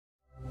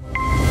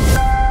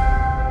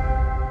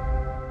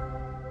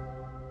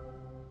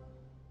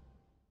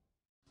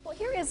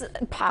is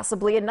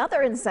possibly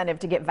another incentive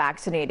to get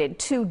vaccinated.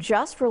 Two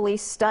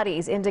just-released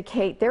studies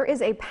indicate there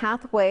is a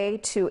pathway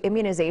to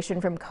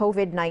immunization from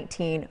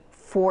COVID-19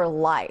 for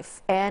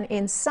life. And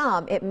in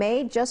some, it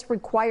may just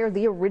require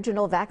the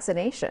original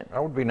vaccination.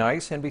 That would be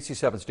nice.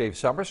 NBC7's Dave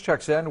Summers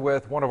checks in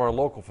with one of our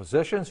local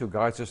physicians who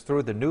guides us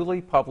through the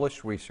newly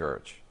published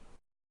research.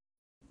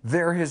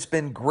 There has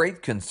been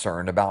great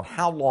concern about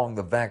how long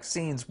the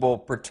vaccines will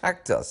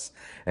protect us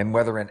and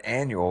whether an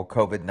annual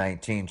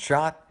COVID-19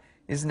 shot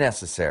is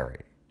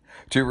necessary.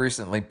 Two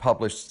recently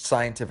published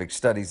scientific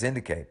studies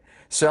indicate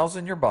cells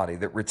in your body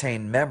that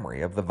retain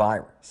memory of the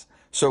virus,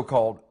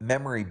 so-called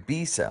memory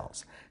B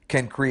cells,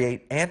 can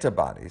create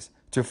antibodies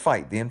to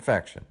fight the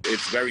infection.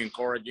 It's very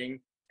encouraging,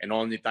 and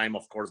only time,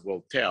 of course,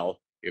 will tell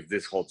if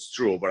this holds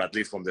true, but at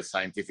least from the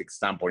scientific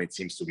standpoint, it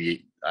seems to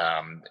be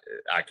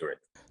accurate.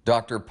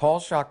 Dr.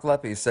 Schalch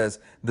Lepe says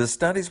the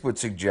studies would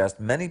suggest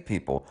many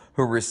people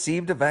who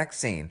received a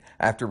vaccine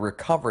after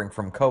recovering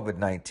from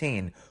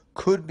COVID-19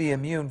 could be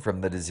immune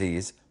from the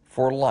disease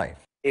for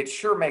life. It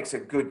sure makes a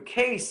good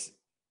case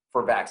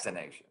for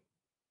vaccination.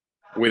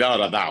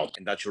 Without a doubt.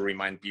 And that should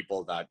remind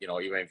people that,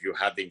 even if you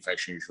had the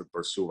infection, you should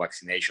pursue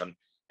vaccination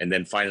and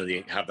then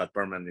finally have that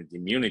permanent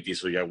immunity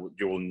so you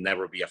will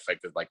never be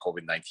affected by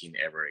COVID-19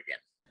 ever again.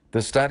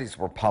 The studies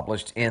were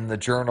published in the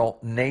journal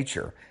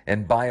Nature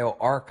and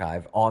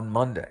bioRxiv on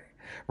Monday.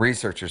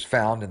 Researchers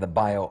found in the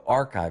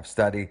bioRxiv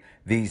study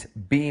these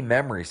B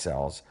memory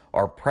cells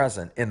are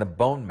present in the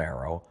bone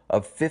marrow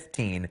of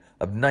 15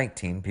 of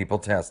 19 people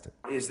tested.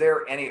 Is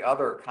there any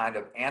other kind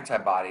of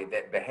antibody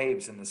that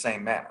behaves in the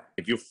same manner?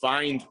 If you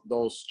find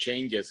those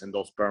changes and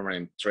those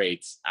permanent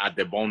traits at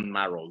the bone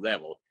marrow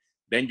level,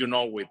 then you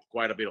know with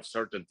quite a bit of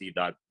certainty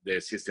that the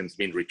system's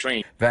been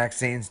retrained.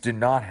 Vaccines do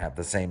not have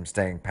the same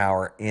staying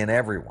power in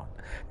everyone.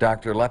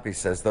 Dr. Lepe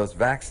says those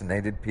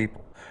vaccinated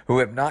people who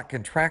have not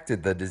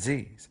contracted the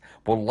disease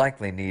will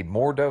likely need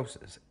more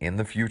doses in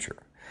the future.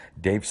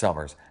 Dave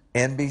Summers,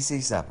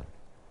 NBC7.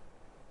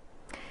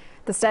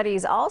 The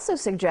studies also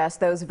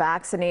suggest those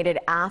vaccinated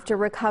after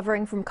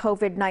recovering from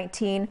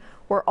COVID-19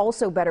 were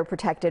also better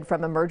protected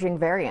from emerging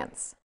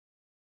variants.